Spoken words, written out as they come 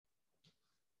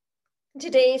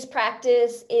Today's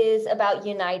practice is about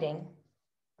uniting.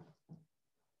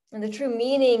 And the true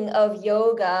meaning of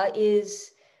yoga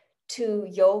is to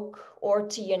yoke or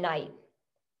to unite.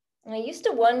 And I used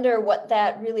to wonder what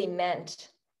that really meant.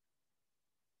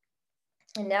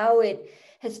 And now it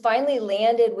has finally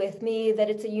landed with me that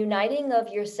it's a uniting of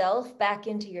yourself back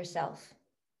into yourself.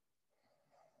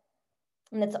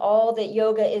 And that's all that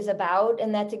yoga is about.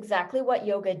 And that's exactly what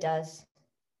yoga does.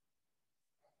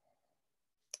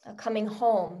 Coming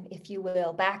home, if you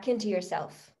will, back into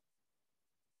yourself.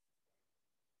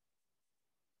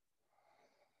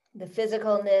 The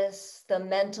physicalness, the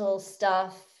mental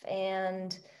stuff,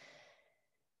 and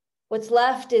what's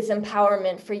left is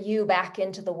empowerment for you back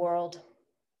into the world.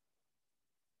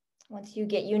 Once you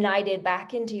get united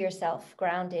back into yourself,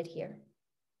 grounded here.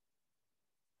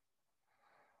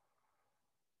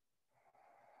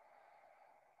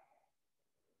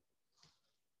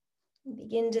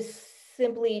 Begin to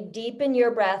simply deepen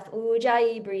your breath,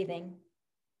 Ujjayi breathing.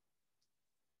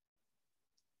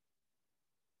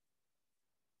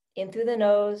 In through the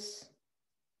nose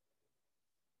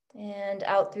and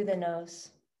out through the nose.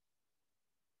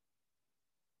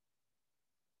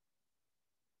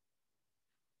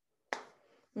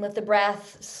 And let the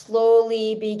breath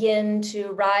slowly begin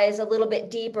to rise a little bit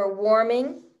deeper,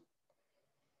 warming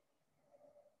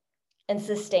and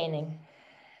sustaining.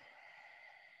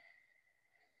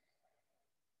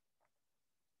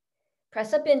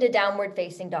 Press up into downward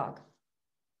facing dog.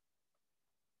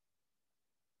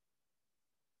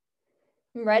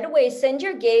 And right away, send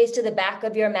your gaze to the back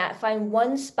of your mat. Find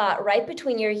one spot right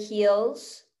between your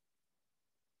heels.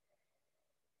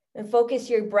 And focus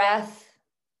your breath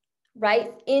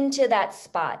right into that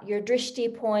spot, your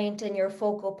drishti point and your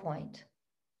focal point.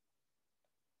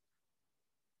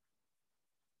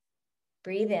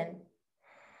 Breathe in.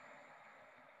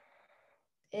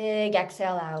 Big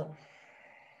exhale out.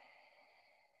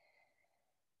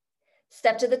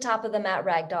 Step to the top of the mat,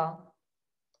 ragdoll.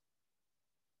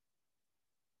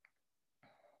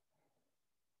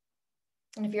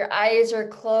 And if your eyes are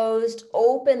closed,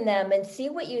 open them and see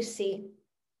what you see.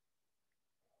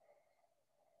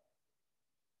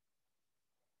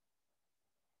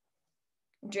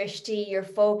 Drishti, your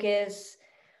focus,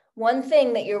 one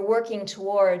thing that you're working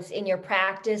towards in your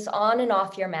practice on and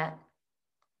off your mat.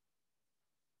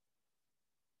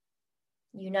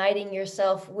 Uniting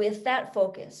yourself with that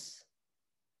focus.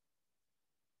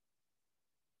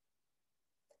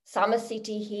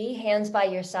 Samasthiti, hands by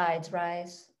your sides,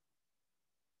 rise.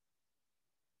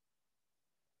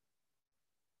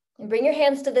 And bring your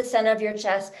hands to the center of your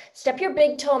chest. Step your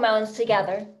big toe mounds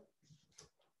together.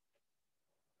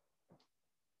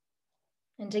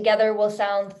 And together we'll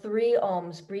sound 3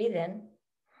 ohms. Breathe in.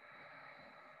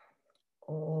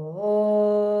 Om.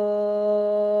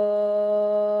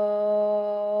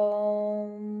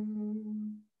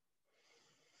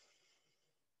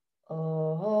 Om.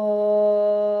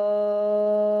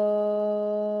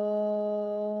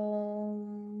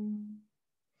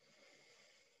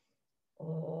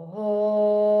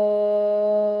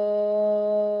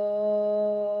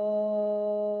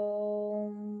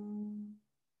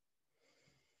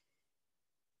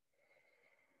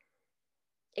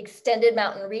 Extended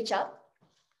mountain reach up.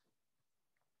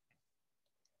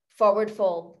 Forward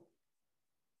fold.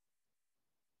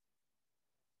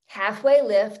 Halfway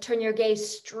lift, turn your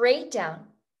gaze straight down.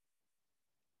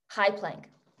 High plank.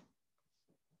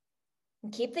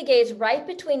 And keep the gaze right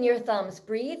between your thumbs.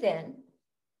 Breathe in.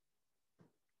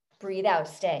 Breathe out,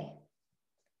 stay.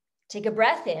 Take a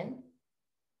breath in.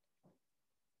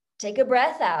 Take a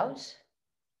breath out.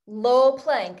 Low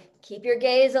plank. Keep your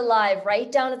gaze alive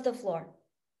right down at the floor.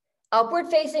 Upward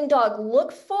facing dog,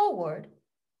 look forward.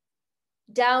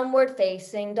 Downward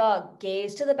facing dog,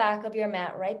 gaze to the back of your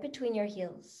mat right between your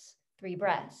heels. 3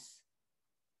 breaths.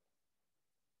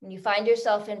 When you find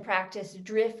yourself in practice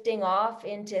drifting off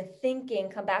into thinking,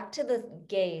 come back to the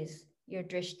gaze, your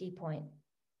drishti point.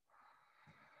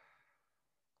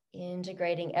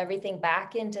 Integrating everything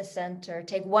back into center.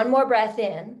 Take 1 more breath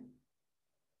in.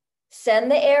 Send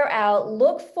the air out,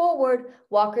 look forward,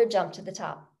 walk or jump to the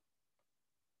top.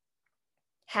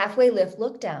 Halfway lift,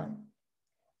 look down.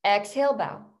 Exhale,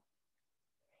 bow.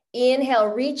 Inhale,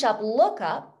 reach up, look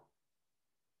up.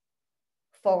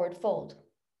 Forward fold.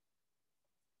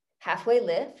 Halfway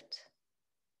lift.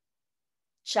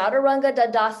 Chaturanga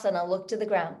Dandasana, look to the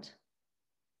ground.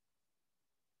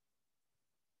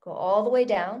 Go all the way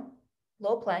down,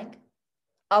 low plank.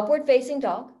 Upward facing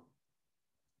dog.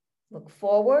 Look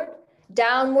forward.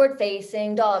 Downward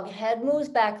facing dog. Head moves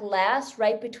back last,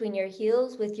 right between your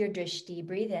heels with your drishti.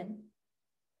 Breathe in.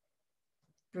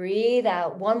 Breathe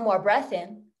out. 1 more breath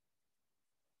in.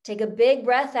 Take a big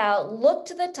breath out, look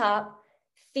to the top,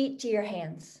 feet to your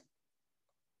hands.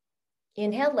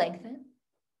 Inhale, lengthen.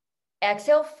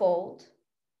 Exhale, fold.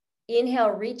 Inhale,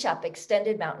 reach up,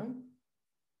 extended mountain.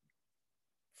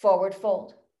 Forward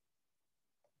fold.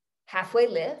 Halfway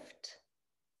lift.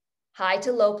 High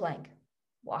to low plank.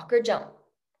 Walk or jump.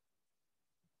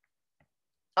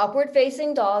 Upward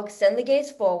facing dog, send the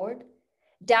gaze forward.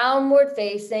 Downward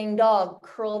facing dog,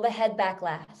 curl the head back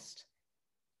last.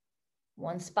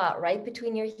 One spot right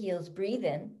between your heels. Breathe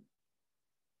in.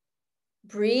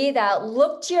 Breathe out.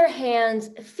 Look to your hands,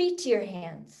 feet to your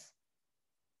hands.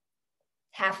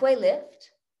 Halfway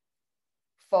lift.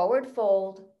 Forward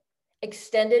fold.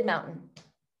 Extended mountain.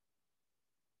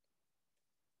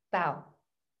 Bow.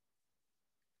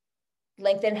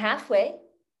 Lengthen halfway.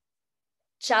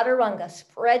 Chaturanga.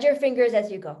 Spread your fingers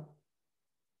as you go.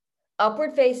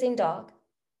 Upward facing dog.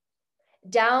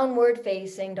 Downward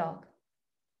facing dog.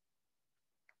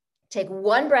 Take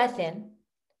one breath in.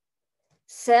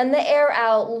 Send the air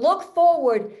out. Look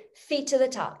forward, feet to the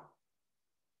top.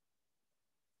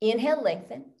 Inhale,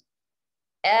 lengthen.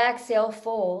 Exhale,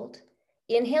 fold.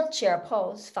 Inhale, chair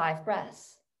pose, 5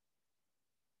 breaths.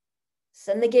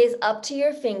 Send the gaze up to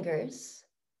your fingers.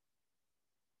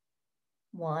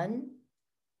 1,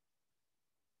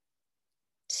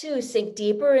 2, sink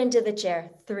deeper into the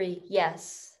chair. 3,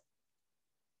 yes.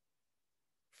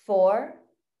 4,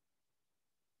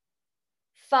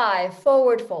 5,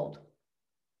 forward fold.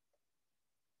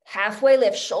 Halfway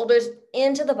lift, shoulders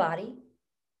into the body.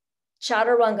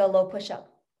 Chaturanga, low push-up.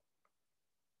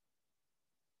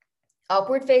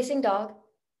 Upward facing dog.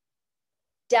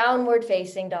 Downward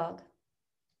facing dog.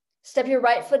 Step your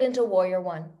right foot into warrior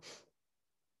 1.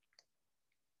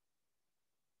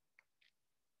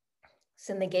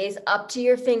 Send the gaze up to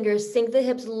your fingers. Sink the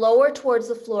hips lower towards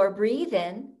the floor. Breathe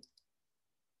in.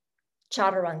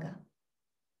 Chaturanga.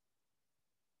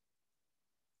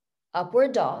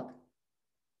 Upward dog.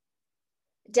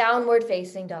 Downward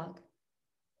facing dog.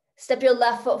 Step your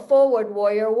left foot forward,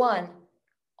 warrior 1.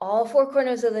 All 4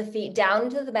 corners of the feet down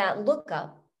into the mat. Look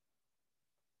up.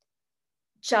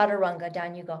 Chaturanga,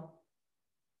 down you go.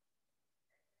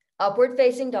 Upward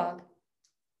facing dog.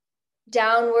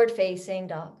 Downward facing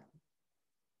dog.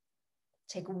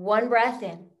 Take one breath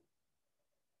in.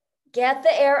 Get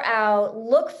the air out.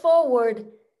 Look forward,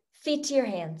 feet to your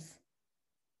hands.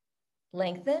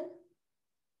 Lengthen.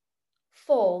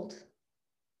 Fold.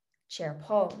 Chair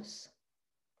pose.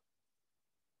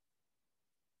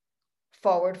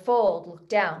 Forward fold, look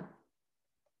down.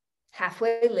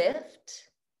 Halfway lift.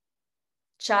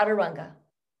 Chaturanga.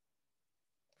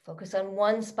 Focus on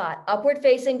one spot. Upward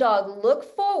facing dog, look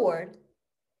forward.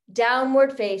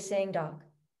 Downward facing dog.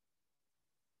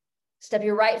 Step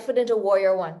your right foot into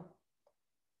warrior 1.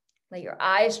 Let your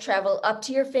eyes travel up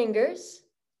to your fingers.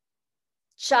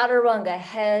 Chaturanga,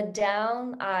 head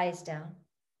down, eyes down.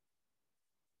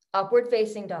 Upward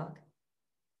facing dog.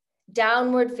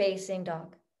 Downward facing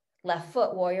dog. Left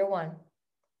foot, warrior 1.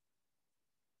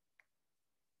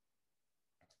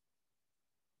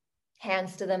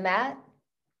 Hands to the mat.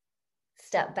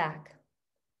 Step back.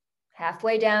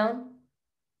 Halfway down.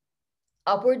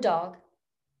 Upward dog.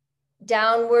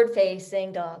 Downward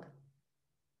facing dog.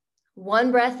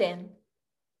 One breath in.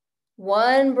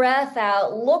 One breath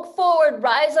out. Look forward,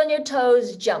 rise on your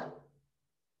toes, jump.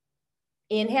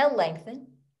 Inhale, lengthen.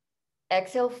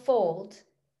 Exhale, fold.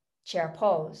 Chair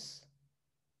pose.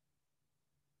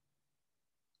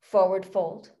 Forward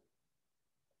fold.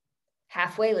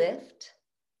 Halfway lift.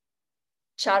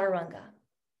 Chaturanga.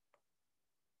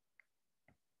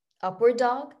 Upward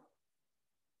dog.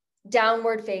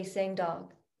 Downward facing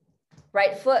dog.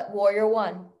 Right foot, warrior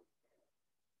 1.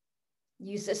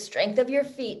 Use the strength of your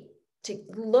feet to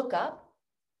look up.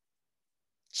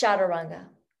 Chaturanga.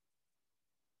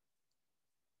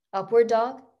 Upward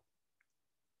dog.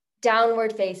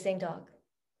 Downward facing dog.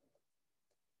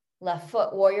 Left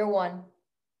foot, warrior 1.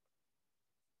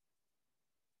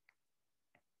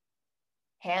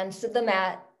 Hands to the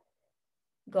mat.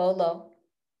 Go low.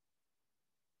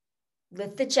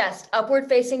 Lift the chest, upward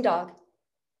facing dog.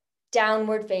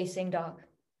 Downward facing dog.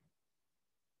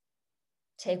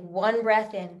 Take one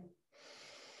breath in.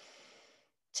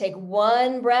 Take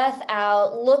one breath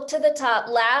out. Look to the top.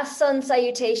 Last sun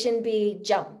salutation B,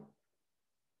 jump.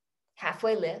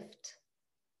 Halfway lift.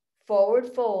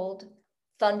 Forward fold.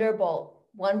 Thunderbolt.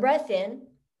 One breath in.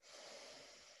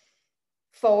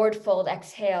 Forward fold.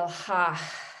 Exhale. Ha.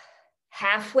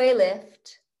 Halfway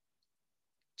lift.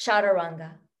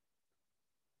 Chaturanga.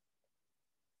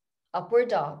 Upward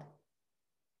dog.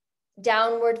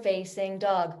 Downward facing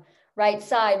dog. Right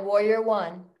side, warrior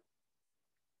 1.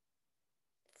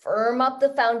 Firm up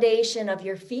the foundation of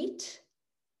your feet,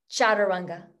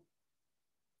 chaturanga.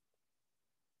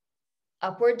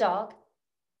 Upward dog.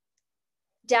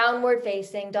 Downward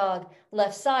facing dog.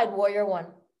 Left side, warrior one.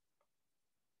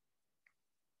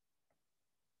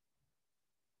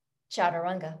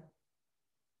 Chaturanga.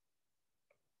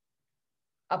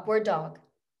 Upward dog.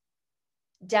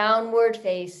 Downward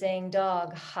facing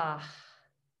dog, ha.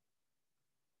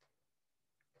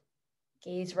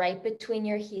 Gaze right between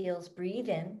your heels. Breathe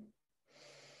in.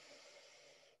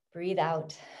 Breathe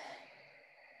out.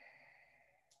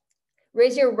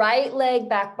 Raise your right leg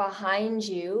back behind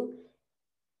you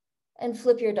and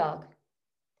flip your dog.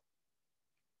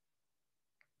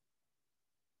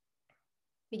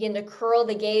 Begin to curl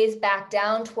the gaze back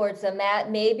down towards the mat.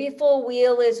 Maybe full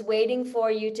wheel is waiting for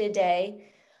you today.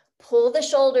 Pull the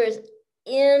shoulders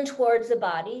in towards the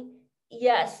body.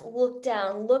 Yes, look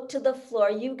down, look to the floor.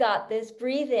 You got this.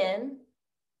 Breathe in.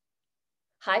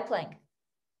 High plank.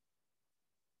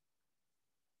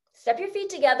 Step your feet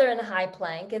together in high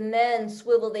plank and then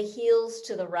swivel the heels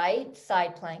to the right,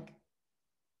 side plank.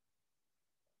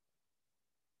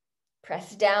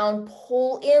 Press down,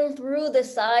 pull in through the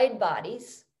side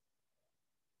bodies.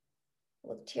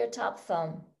 Look to your top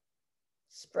thumb.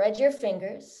 Spread your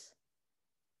fingers.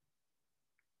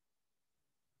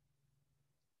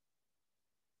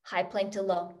 High plank to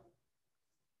low.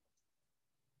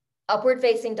 Upward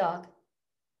facing dog.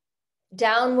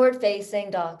 Downward facing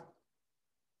dog.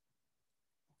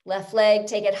 Left leg,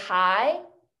 take it high.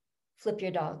 Flip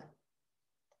your dog.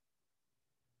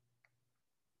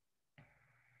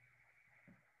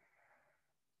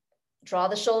 Draw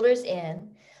the shoulders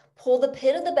in. Pull the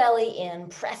pit of the belly in.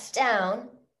 Press down.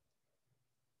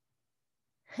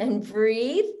 And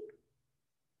breathe.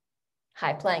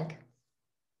 High plank.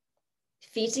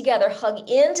 Feet together, hug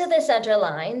into the center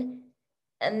line,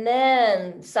 and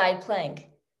then side plank.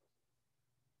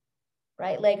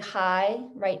 Right leg high,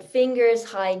 right fingers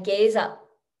high, gaze up.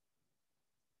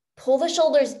 Pull the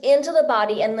shoulders into the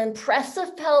body and then press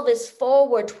the pelvis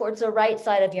forward towards the right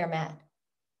side of your mat.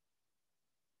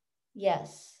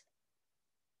 Yes.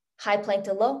 High plank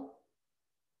to low.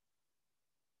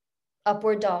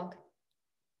 Upward dog.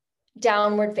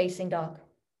 Downward facing dog.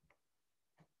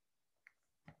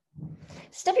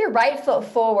 Step your right foot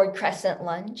forward, crescent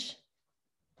lunge.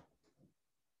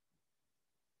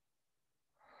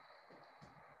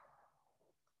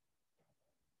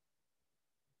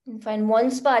 And find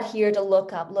one spot here to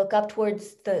look up. Look up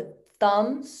towards the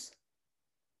thumbs.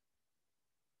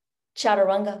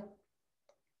 Chaturanga.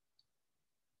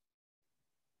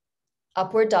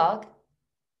 Upward dog.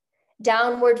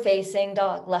 Downward facing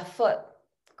dog. Left foot.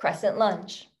 Crescent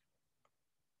lunge.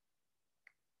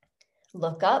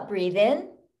 Look up, breathe in.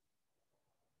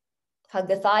 Hug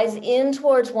the thighs in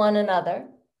towards one another.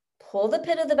 Pull the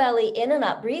pit of the belly in and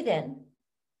up, breathe in.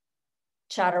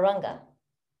 Chaturanga.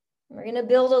 We're going to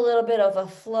build a little bit of a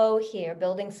flow here,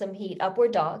 building some heat.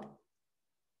 Upward dog.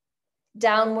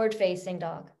 Downward facing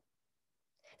dog.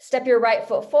 Step your right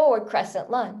foot forward, crescent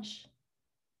lunge.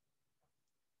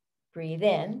 Breathe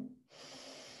in.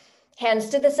 Hands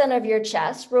to the center of your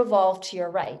chest, revolve to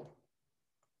your right.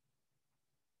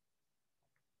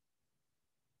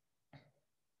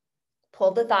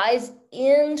 Pull the thighs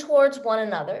in towards one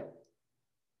another.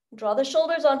 Draw the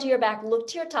shoulders onto your back. Look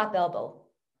to your top elbow.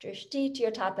 Drishti to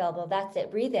your top elbow. That's it.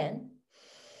 Breathe in.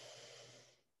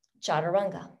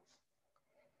 Chaturanga.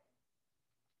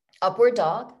 Upward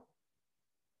dog.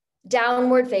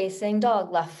 Downward facing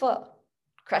dog. Left foot.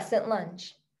 Crescent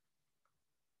lunge.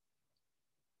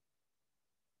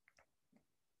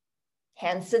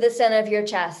 Hands to the center of your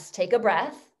chest. Take a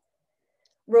breath.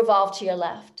 Revolve to your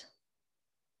left.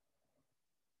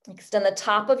 Extend the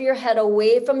top of your head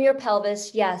away from your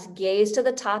pelvis. Yes, gaze to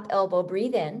the top elbow.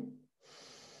 Breathe in.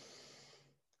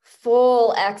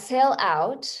 Full exhale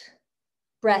out.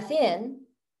 Breath in.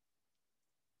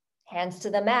 Hands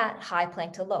to the mat, high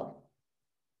plank to low.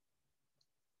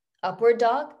 Upward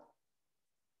dog.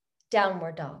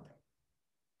 Downward dog.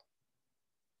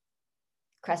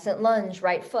 Crescent lunge,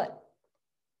 right foot.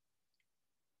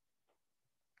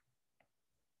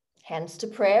 Hands to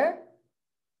prayer.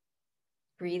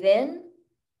 Breathe in,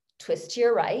 twist to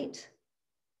your right.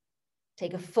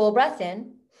 Take a full breath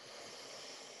in.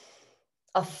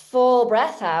 A full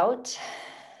breath out.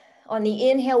 On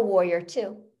the inhale, warrior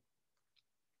two.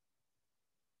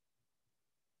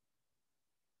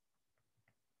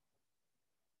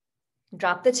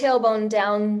 Drop the tailbone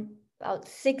down about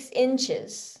 6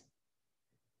 inches.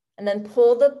 And then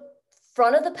pull the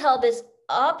front of the pelvis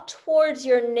up towards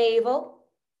your navel.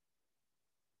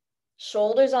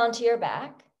 Shoulders onto your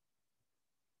back.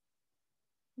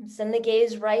 Send the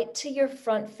gaze right to your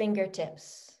front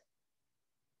fingertips.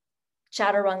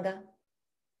 Chaturanga.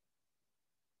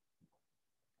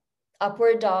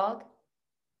 Upward dog.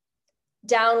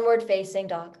 Downward facing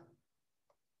dog.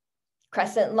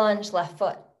 Crescent lunge, left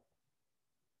foot.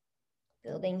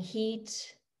 Building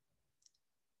heat.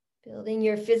 Building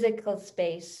your physical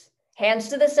space. Hands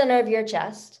to the center of your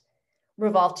chest.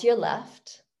 Revolve to your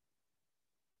left.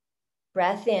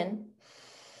 Breath in.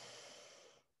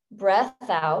 Breath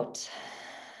out.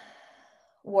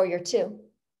 Warrior two.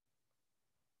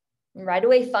 And right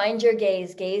away, find your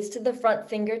gaze. Gaze to the front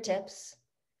fingertips.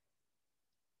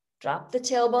 Drop the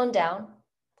tailbone down.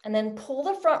 And then pull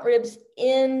the front ribs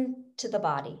into the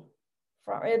body.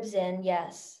 Front ribs in,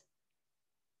 yes.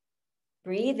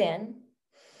 Breathe in.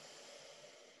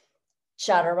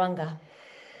 Chaturanga.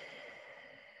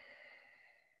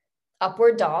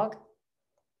 Upward dog.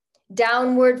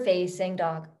 Downward facing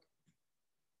dog.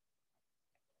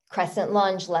 Crescent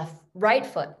lunge, right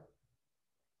foot.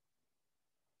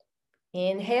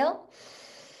 Inhale.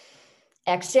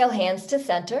 Exhale, hands to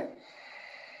center.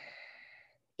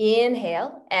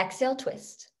 Inhale, exhale,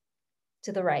 twist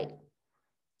to the right.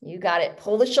 You got it.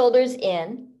 Pull the shoulders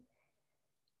in.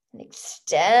 And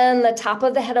extend the top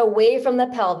of the head away from the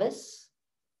pelvis.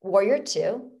 Warrior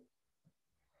two.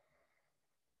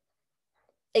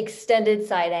 Extended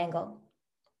side angle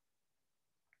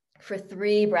for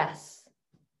 3 breaths.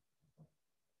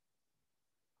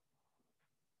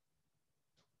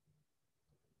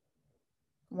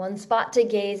 One spot to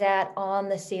gaze at on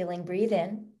the ceiling. Breathe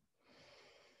in.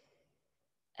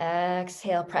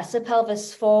 Exhale, press the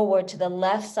pelvis forward to the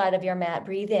left side of your mat.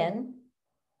 Breathe in.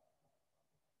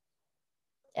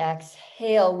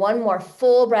 Exhale, one more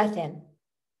full breath in.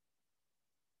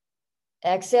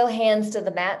 Exhale, hands to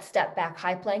the mat, step back,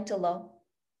 high plank to low.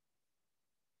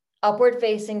 Upward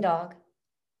facing dog.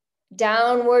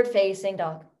 Downward facing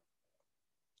dog.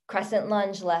 Crescent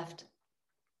lunge left.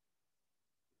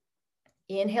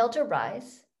 Inhale to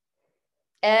rise.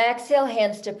 Exhale,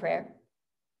 hands to prayer.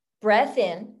 Breath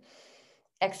in.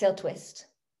 Exhale, twist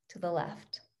to the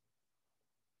left.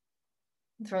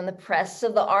 From the press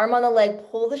of the arm on the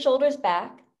leg, pull the shoulders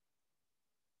back.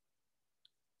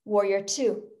 Warrior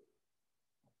two.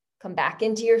 Come back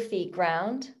into your feet,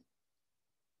 ground.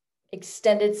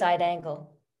 Extended side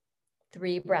angle,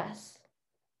 3 breaths.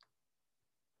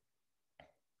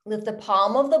 Lift the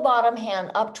palm of the bottom hand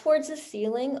up towards the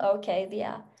ceiling. Okay,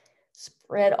 yeah.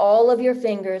 Spread all of your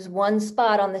fingers, one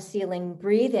spot on the ceiling.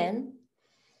 Breathe in.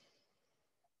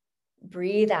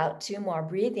 Breathe out, 2 more.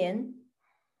 Breathe in.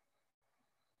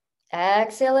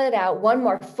 Exhale it out. 1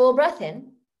 more full breath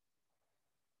in.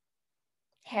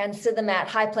 Hands to the mat,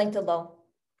 high plank to low.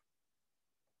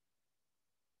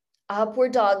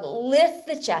 Upward dog, lift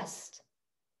the chest.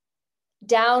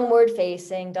 Downward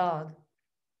facing dog.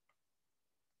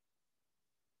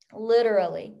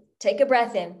 Literally, take a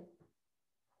breath in.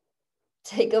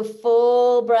 Take a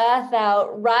full breath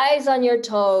out. Rise on your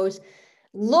toes.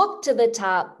 Look to the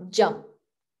top, jump.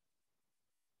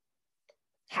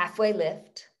 Halfway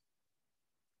lift.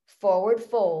 Forward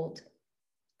fold,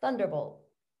 thunderbolt.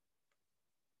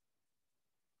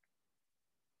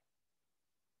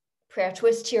 Prayer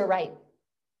twist to your right.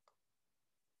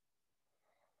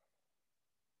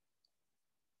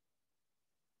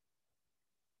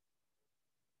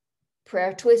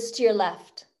 Prayer twist to your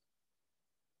left.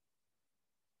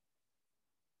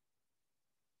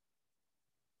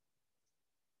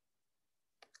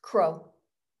 Crow.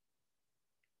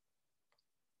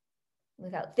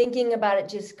 Without thinking about it,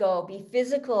 just go. Be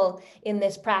physical in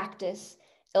this practice.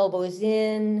 Elbows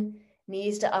in,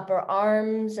 knees to upper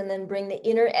arms, and then bring the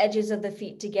inner edges of the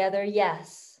feet together.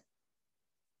 Yes.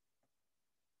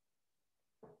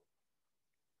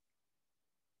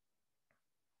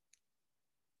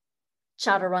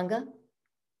 Chaturanga.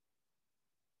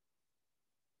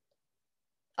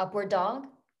 Upward dog.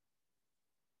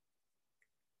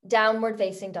 Downward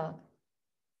facing dog.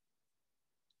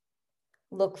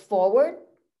 Look forward.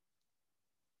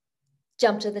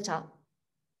 Jump to the top.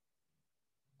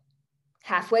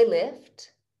 Halfway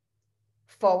lift.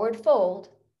 Forward fold.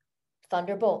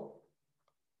 Thunderbolt.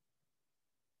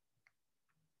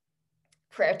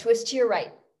 Prayer twist to your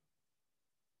right.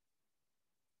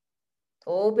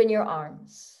 Open your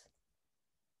arms.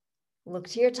 Look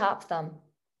to your top thumb.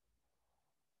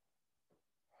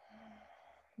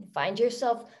 Find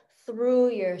yourself through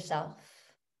yourself,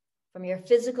 from your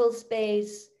physical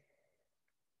space,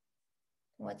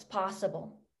 what's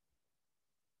possible.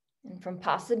 And from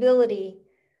possibility,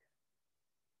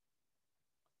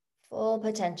 full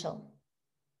potential.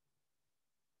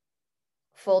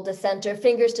 Full to center,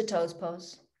 fingers to toes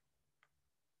pose.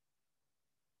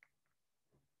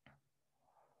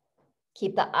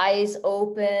 Keep the eyes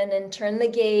open and turn the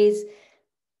gaze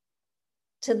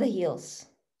to the heels.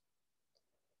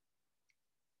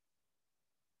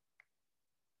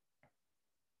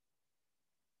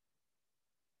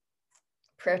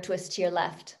 Prayer twist to your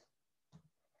left.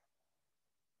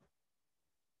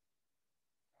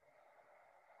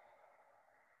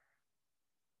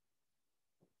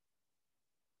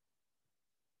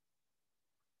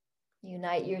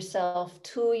 Unite yourself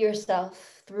to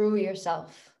yourself, through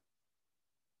yourself.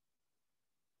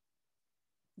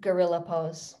 Gorilla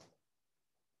pose.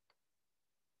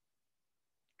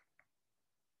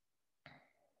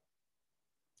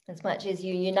 As much as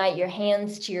you unite your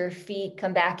hands to your feet,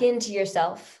 come back into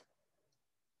yourself,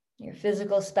 your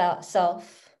physical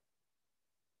self.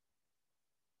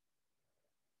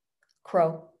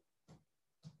 Crow.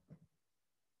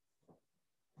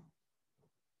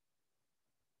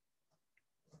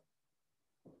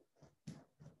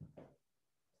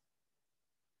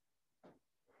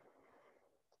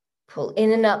 Pull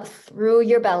in and up through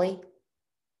your belly.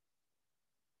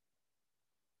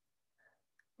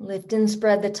 Lift and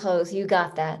spread the toes. You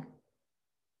got that.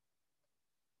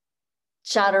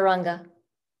 Chaturanga.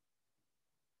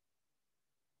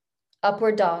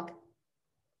 Upward dog.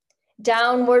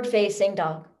 Downward facing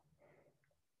dog.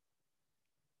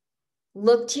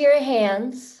 Look to your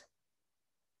hands.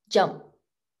 Jump.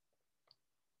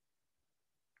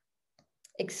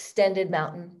 Extended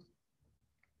mountain.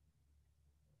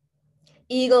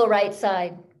 Eagle right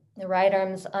side. The right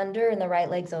arm's under and the right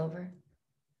leg's over.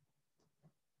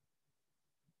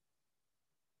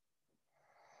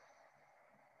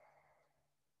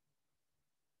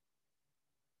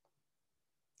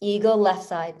 Eagle left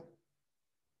side.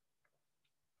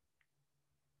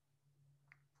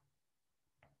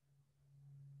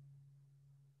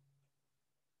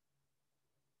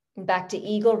 And back to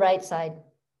eagle right side.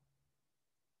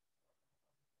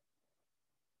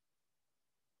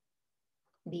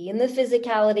 Be in the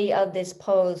physicality of this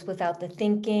pose without the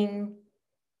thinking,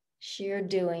 sheer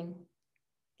doing.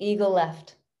 Eagle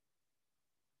left.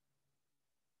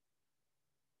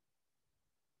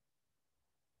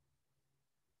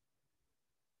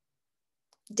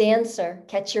 Dancer,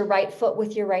 catch your right foot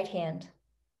with your right hand.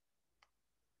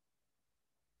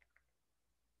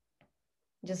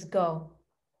 Just go.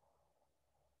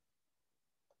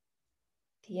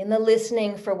 Be in the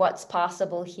listening for what's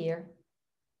possible here.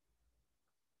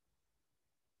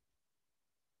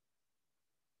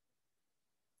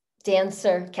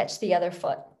 Dancer, catch the other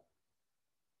foot.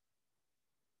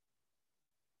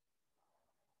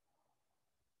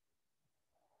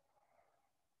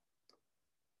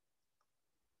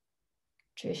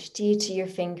 Drishti to your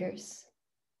fingers.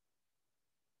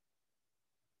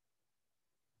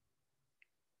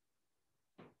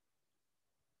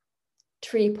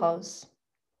 Tree pose.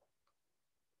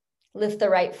 Lift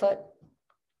the right foot.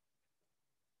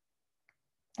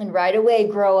 And right away,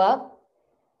 grow up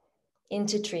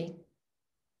into tree.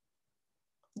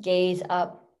 Gaze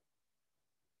up.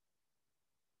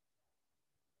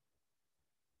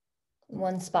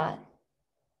 One spot.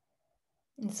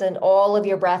 And send all of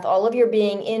your breath, all of your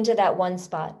being into that one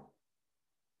spot.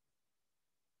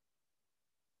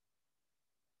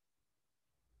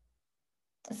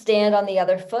 Stand on the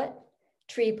other foot,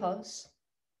 tree pose.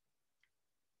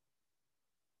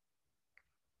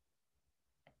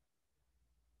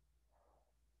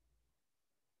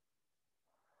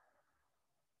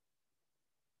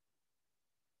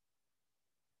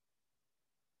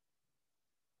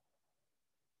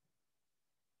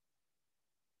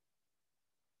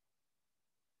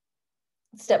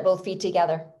 Step both feet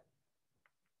together.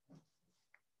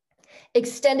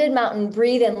 Extended mountain,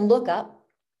 breathe in, look up.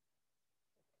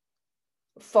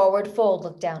 Forward fold,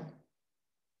 look down.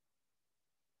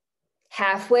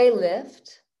 Halfway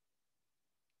lift.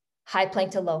 High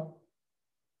plank to low.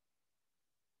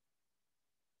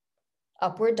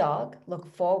 Upward dog, look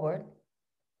forward.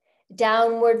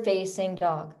 Downward facing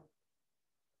dog.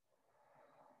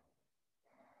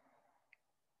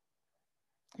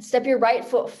 Step your right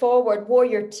foot forward,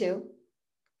 warrior two.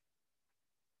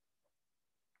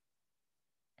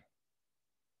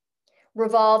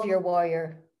 Revolve your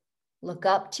warrior. Look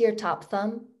up to your top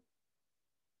thumb.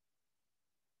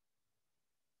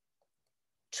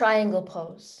 Triangle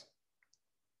pose.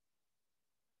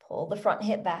 Pull the front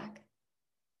hip back.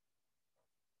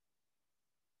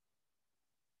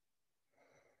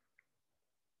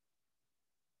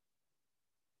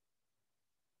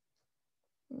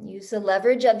 Use the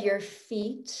leverage of your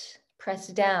feet. Press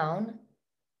down.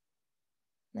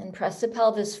 Then press the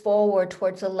pelvis forward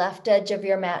towards the left edge of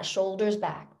your mat, shoulders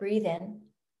back. Breathe in.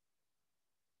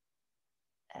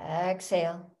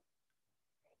 Exhale.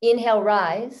 Inhale,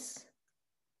 rise.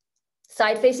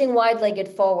 Side facing wide-legged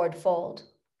forward fold.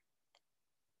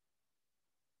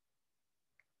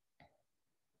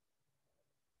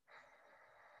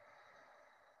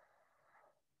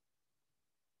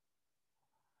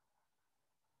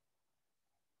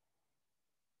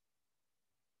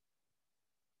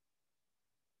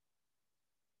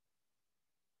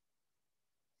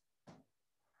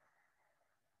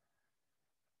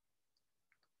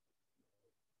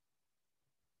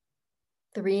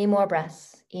 Three more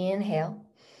breaths. Inhale.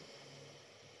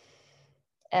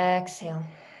 Exhale.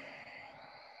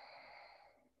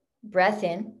 Breath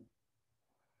in.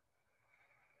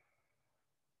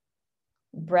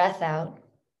 Breath out.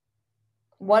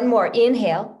 One more.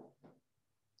 Inhale.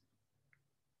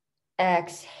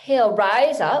 Exhale.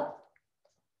 Rise up.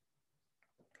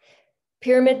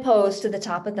 Pyramid pose to the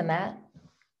top of the mat.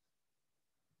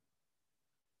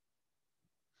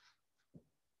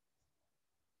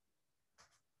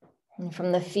 And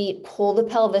from the feet, pull the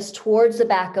pelvis towards the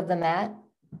back of the mat.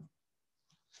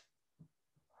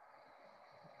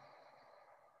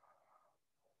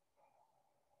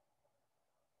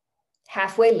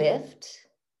 Halfway lift.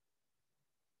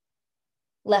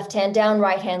 Left hand down,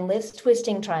 right hand lifts,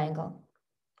 twisting triangle.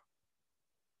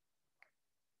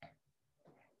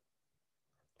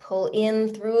 Pull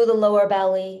in through the lower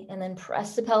belly and then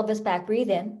press the pelvis back. Breathe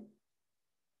in.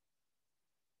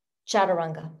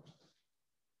 Chaturanga.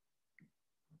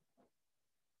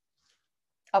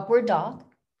 Upward dog.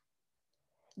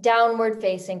 Downward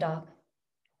facing dog.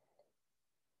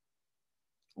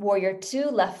 Warrior two,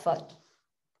 left foot.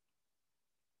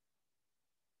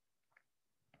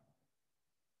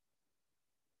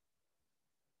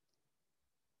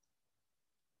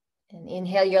 And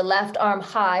inhale your left arm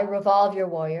high, revolve your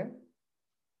warrior.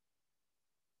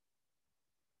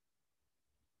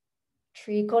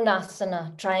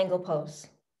 Trikonasana, triangle pose.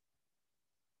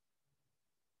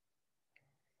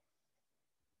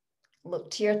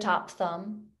 Look to your top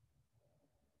thumb.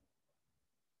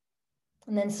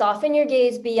 And then soften your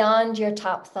gaze beyond your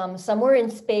top thumb, somewhere in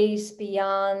space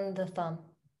beyond the thumb.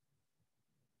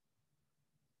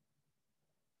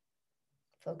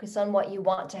 Focus on what you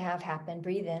want to have happen.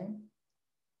 Breathe in.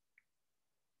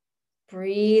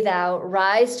 Breathe out.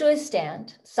 Rise to a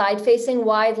stand. Side facing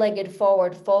wide-legged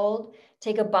forward fold.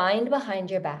 Take a bind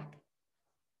behind your back.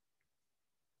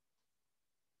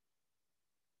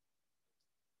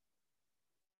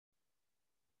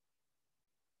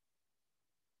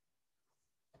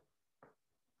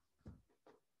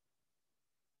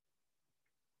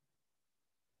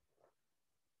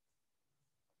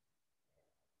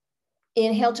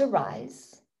 Inhale to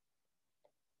rise.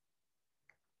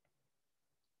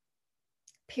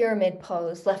 Pyramid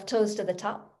pose, left toes to the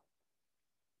top.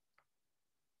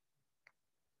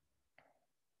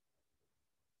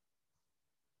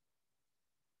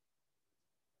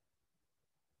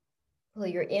 Pull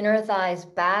your inner thighs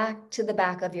back to the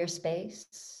back of your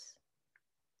space.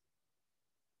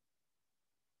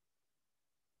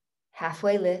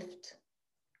 Halfway lift.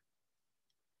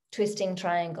 Twisting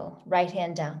triangle, right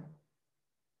hand down.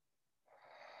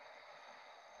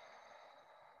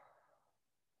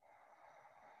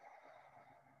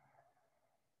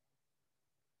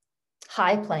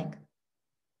 High plank.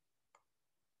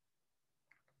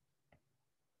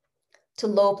 To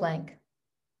low plank.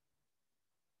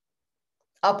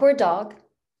 Upward dog.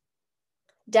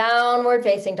 Downward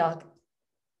facing dog.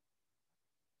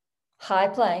 High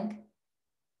plank.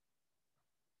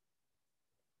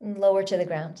 And lower to the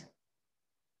ground.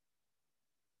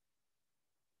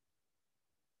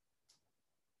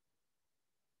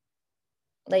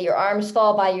 Let your arms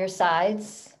fall by your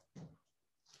sides.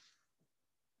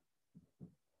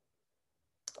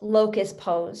 Locust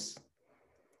pose.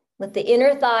 Let the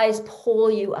inner thighs pull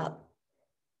you up.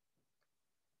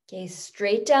 Gaze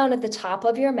straight down at the top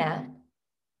of your mat.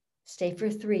 Stay for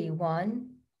 3. 1,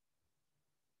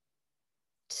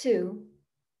 2,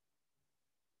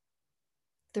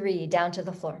 3. Down to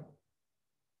the floor.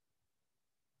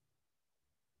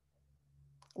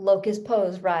 Locust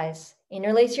pose, rise.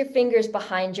 Interlace your fingers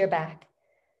behind your back.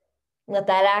 Let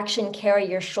that action carry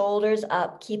your shoulders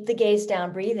up. Keep the gaze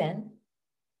down. Breathe in.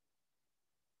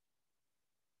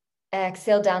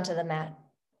 Exhale down to the mat.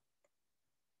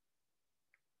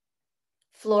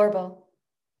 Floor bow.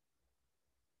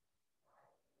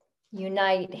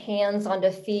 Unite, hands onto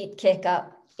feet, kick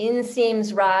up.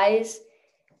 Inseams rise.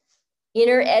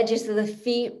 Inner edges of the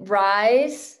feet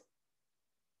rise.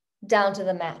 Down to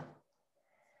the mat.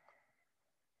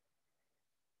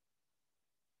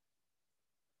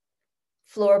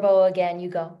 Floor bow again, you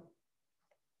go.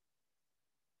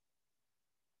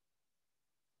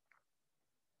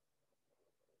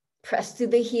 Press through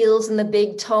the heels and the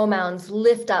big toe mounds.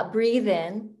 Lift up, breathe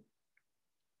in.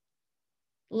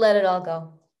 Let it all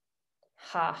go.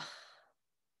 Ha.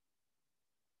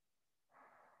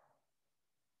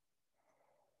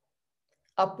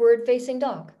 Upward facing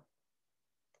dog.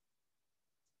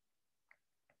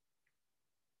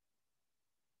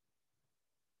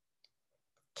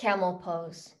 Camel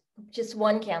pose. Just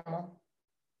one camel.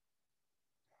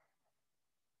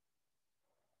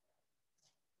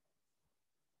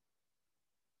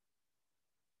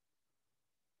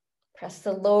 Press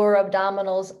the lower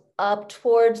abdominals up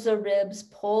towards the ribs,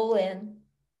 pull in,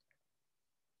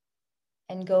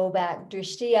 and go back.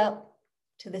 Drishti up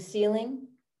to the ceiling.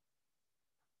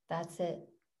 That's it.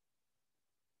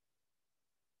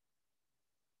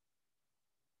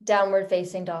 Downward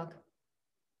facing dog.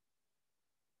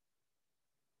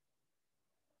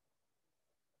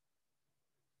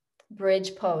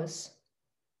 Bridge pose.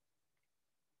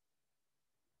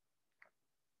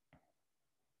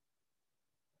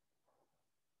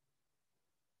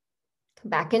 Come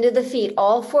back into the feet.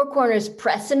 All four corners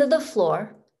press into the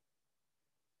floor.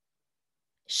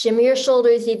 Shimmy your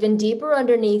shoulders even deeper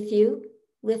underneath you.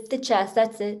 Lift the chest,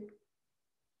 that's it.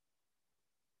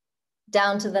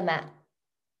 Down to the mat.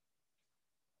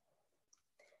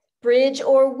 Bridge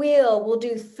or wheel, we'll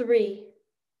do 3.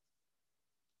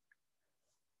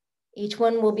 Each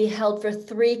one will be held for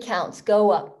 3 counts.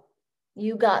 Go up.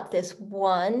 You got this.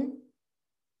 1,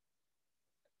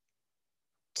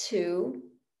 2,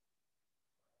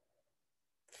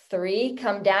 3.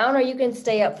 Come down, or you can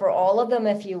stay up for all of them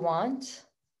if you want.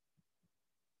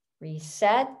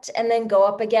 Reset, and then go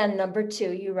up again. Number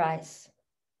 2, you rise.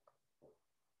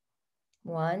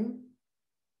 1,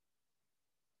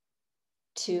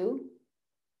 2,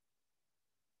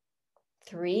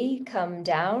 3. Come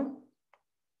down,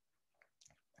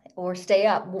 or stay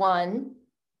up. 1,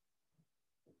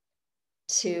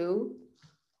 2,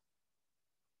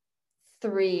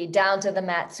 3. Down to the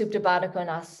mat, Supta Baddha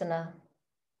Konasana.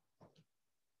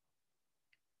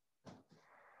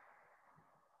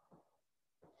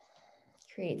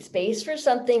 Create space for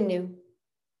something new.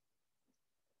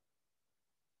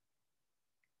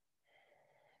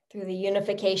 Through the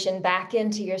unification back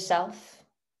into yourself,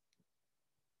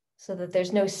 so that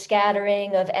there's no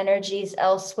scattering of energies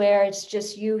elsewhere. It's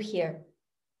just you here.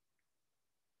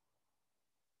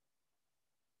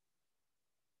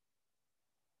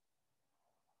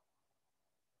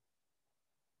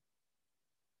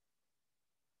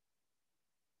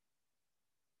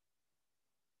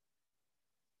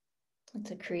 It's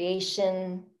a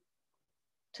creation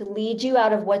to lead you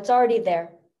out of what's already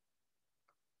there.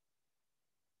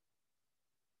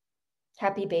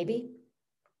 Happy baby.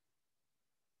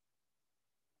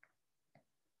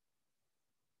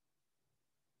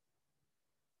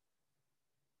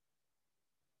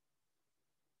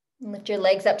 Lift your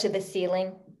legs up to the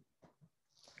ceiling.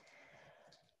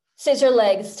 Scissor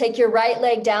legs. Take your right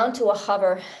leg down to a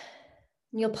hover.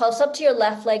 You'll pulse up to your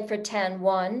left leg for 10.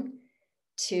 1,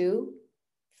 2,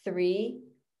 3,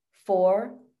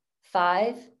 4,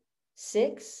 5,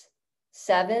 6,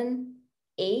 7,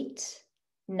 8,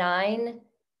 9,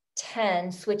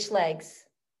 10. Switch legs.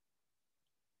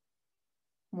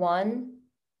 1,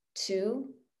 2,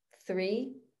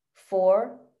 3,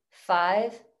 4,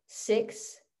 5,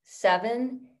 6,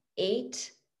 7,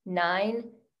 8, 9,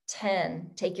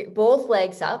 10. Take your both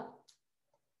legs up.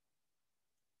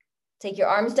 Take your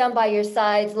arms down by your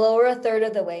sides. Lower a third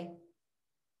of the way.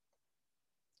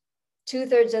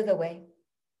 2/3 of the way.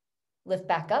 Lift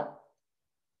back up.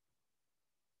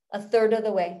 A third of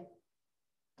the way.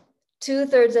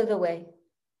 2/3 of the way.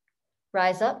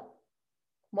 Rise up.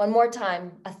 One more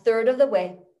time. A third of the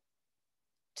way.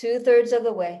 2/3 of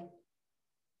the way.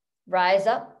 Rise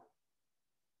up.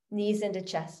 Knees into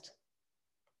chest.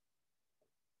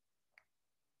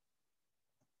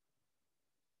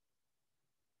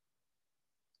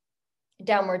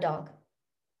 Downward dog.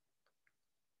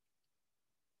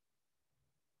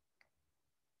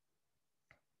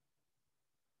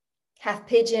 Half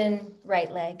pigeon,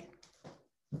 right leg.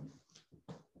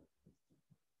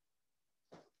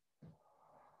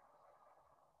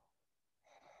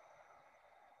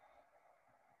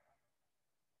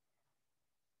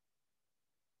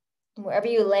 Wherever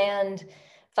you land,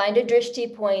 find a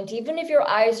drishti point, even if your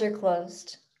eyes are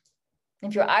closed.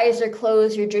 If your eyes are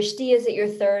closed, your drishti is at your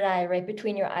third eye, right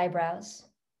between your eyebrows.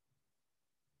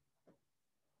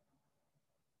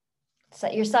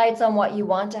 Set your sights on what you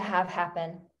want to have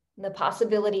happen, and the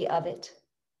possibility of it.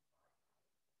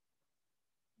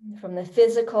 From the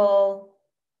physical,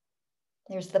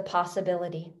 there's the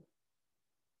possibility.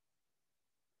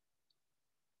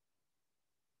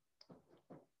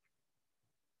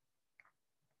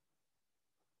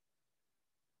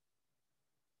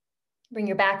 Bring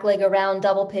your back leg around,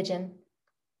 double pigeon.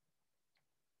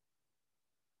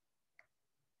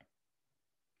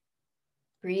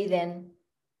 Breathe in.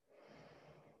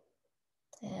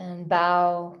 And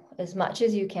bow as much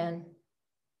as you can.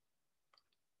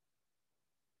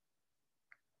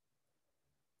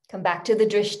 Come back to the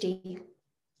drishti.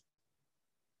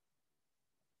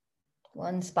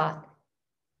 One spot.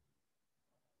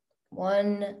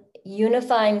 One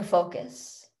unifying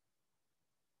focus.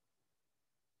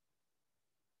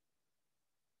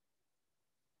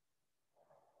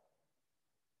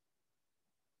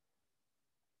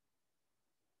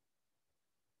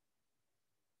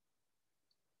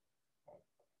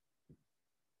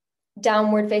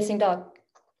 Downward facing dog.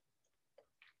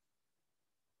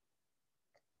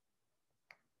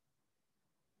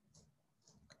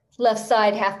 Left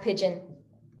side half pigeon.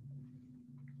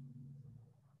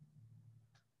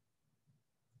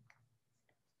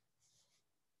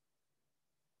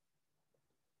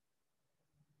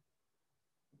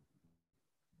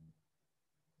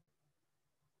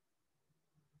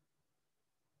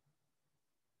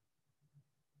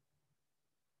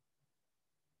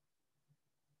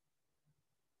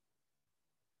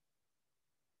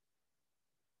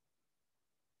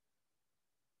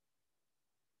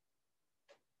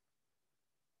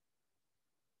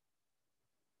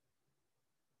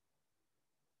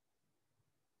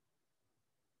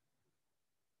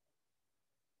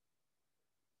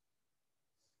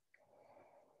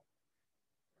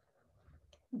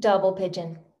 Double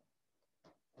pigeon.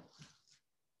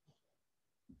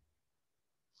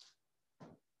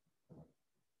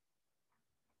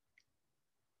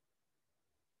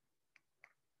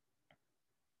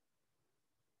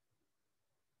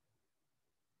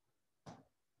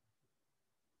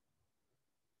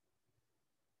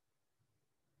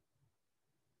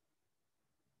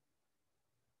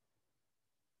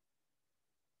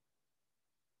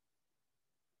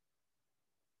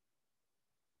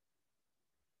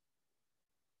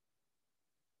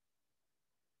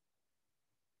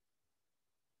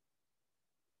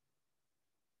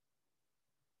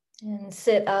 And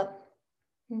sit up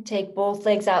and take both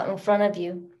legs out in front of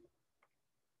you.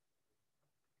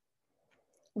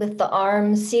 Lift the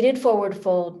arms, seated forward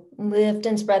fold. Lift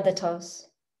and spread the toes.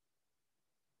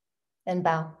 And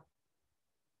bow.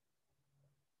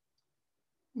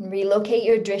 And relocate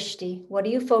your drishti. What are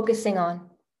you focusing on?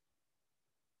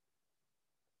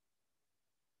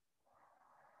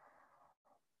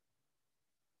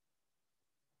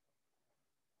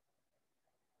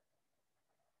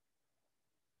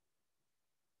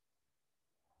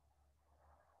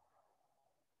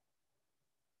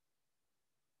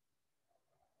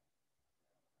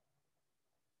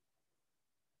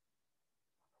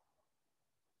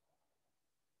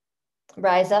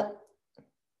 Rise up,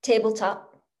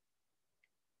 tabletop.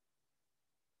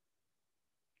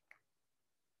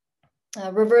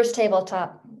 Reverse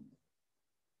tabletop.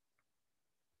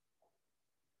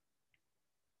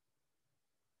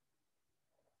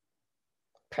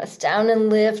 Press down and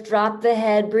lift, drop the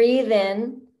head, breathe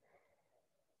in.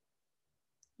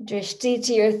 Drishti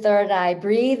to your third eye,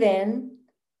 breathe in.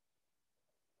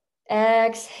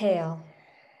 Exhale.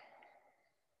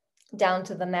 Down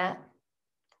to the mat.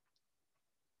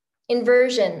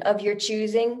 Inversion of your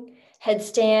choosing,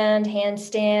 headstand,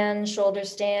 handstand, shoulder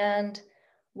stand,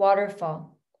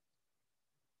 waterfall.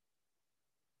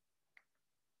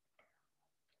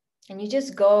 And you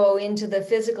just go into the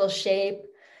physical shape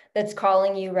that's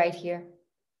calling you right here.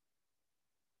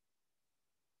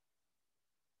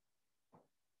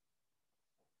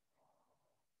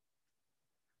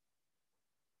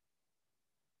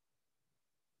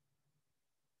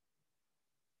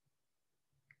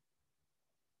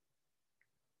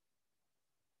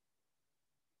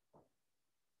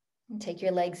 And take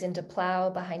your legs into plow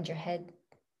behind your head.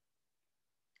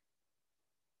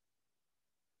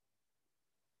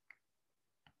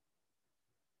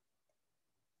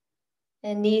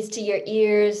 And knees to your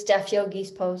ears, Deaf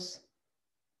Yogi's pose.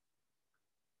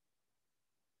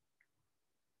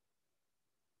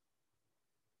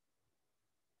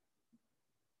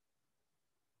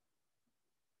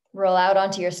 Roll out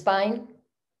onto your spine.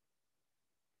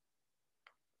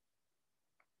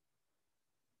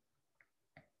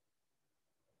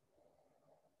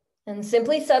 And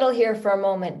simply settle here for a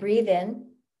moment. Breathe in.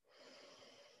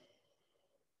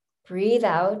 Breathe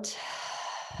out.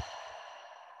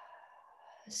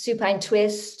 Supine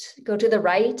twist. Go to the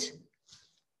right.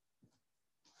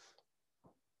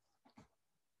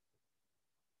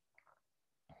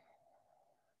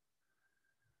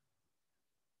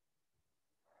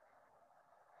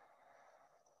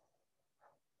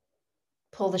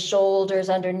 Pull the shoulders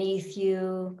underneath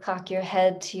you, cock your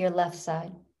head to your left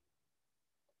side.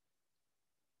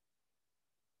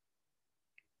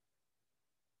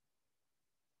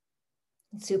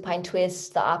 Supine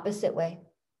twist the opposite way.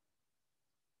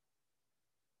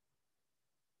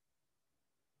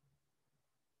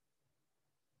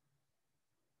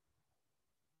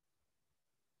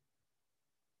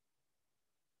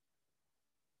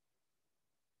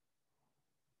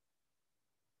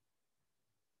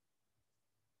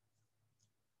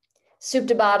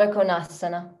 Supta Baddha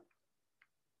Konasana.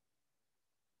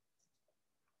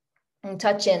 And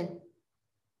touch in.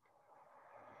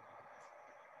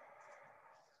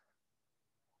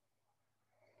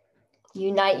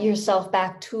 Unite yourself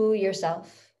back to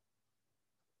yourself.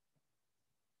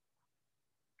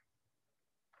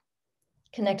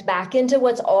 Connect back into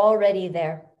what's already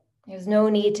there. There's no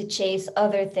need to chase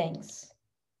other things.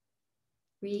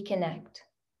 Reconnect.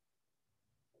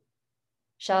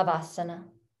 Shavasana.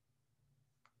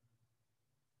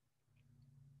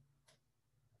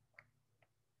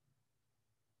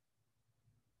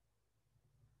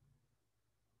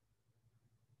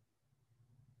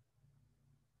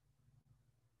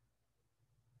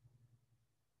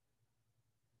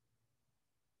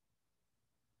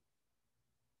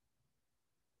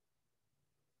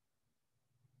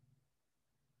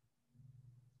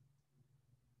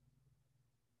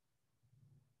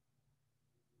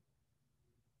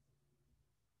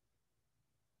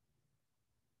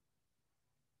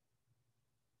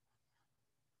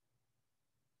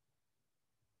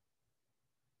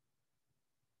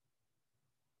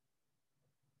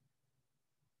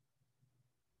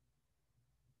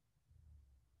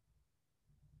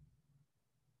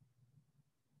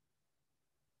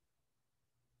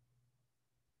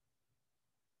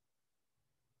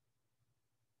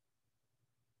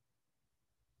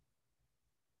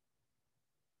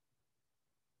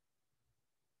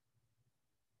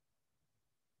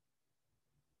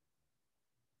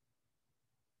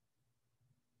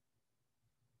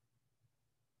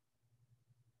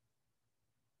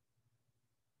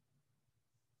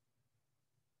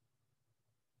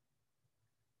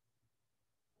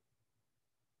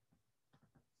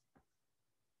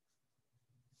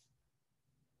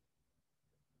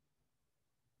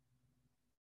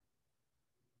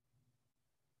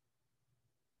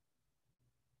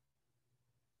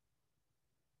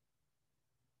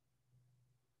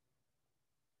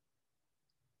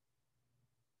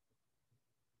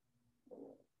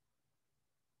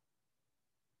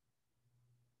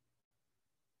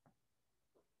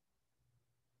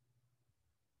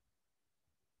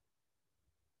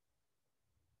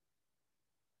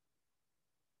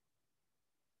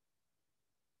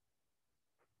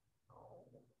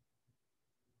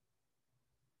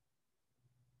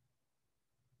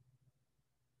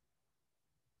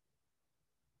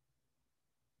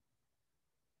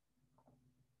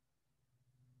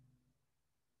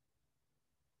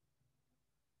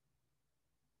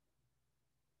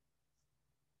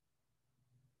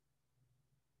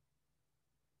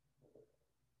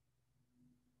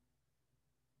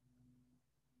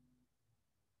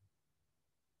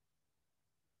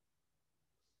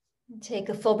 Take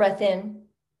a full breath in.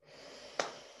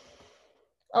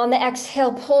 On the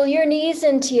exhale, pull your knees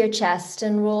into your chest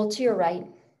and roll to your right.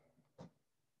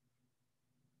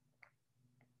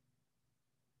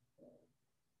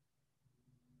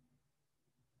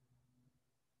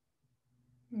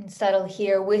 And settle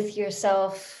here with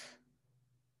yourself,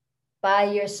 by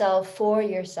yourself, for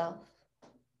yourself.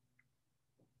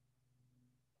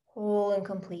 Whole and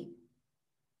complete.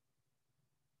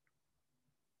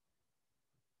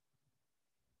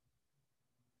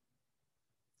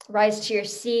 Rise to your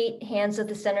seat, hands at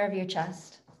the center of your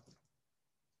chest.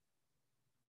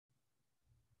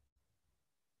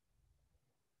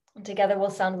 And together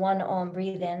we'll sound one Om.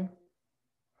 Breathe in.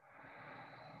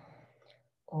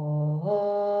 Om.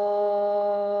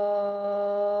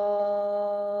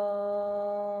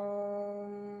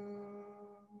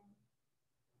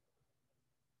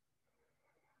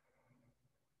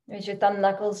 Raise your thumb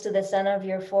knuckles to the center of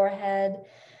your forehead.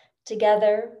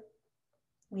 Together,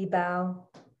 we bow.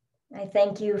 I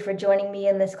thank you for joining me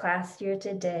in this class here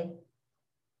today.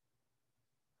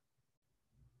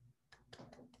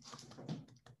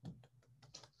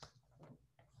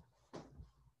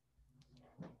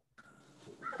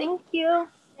 Thank you.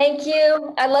 Thank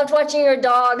you. I loved watching your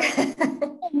dog.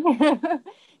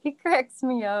 He cracks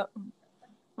me up.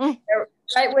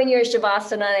 Right when you're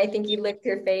Shavasana, I think you licked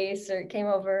your face or came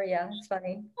over. Yeah, it's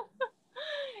funny.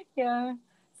 Yeah.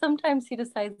 Sometimes he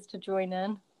decides to join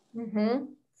in.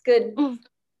 It's good.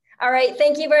 All right.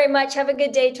 Thank you very much. Have a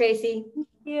good day, Tracy. Thank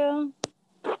you.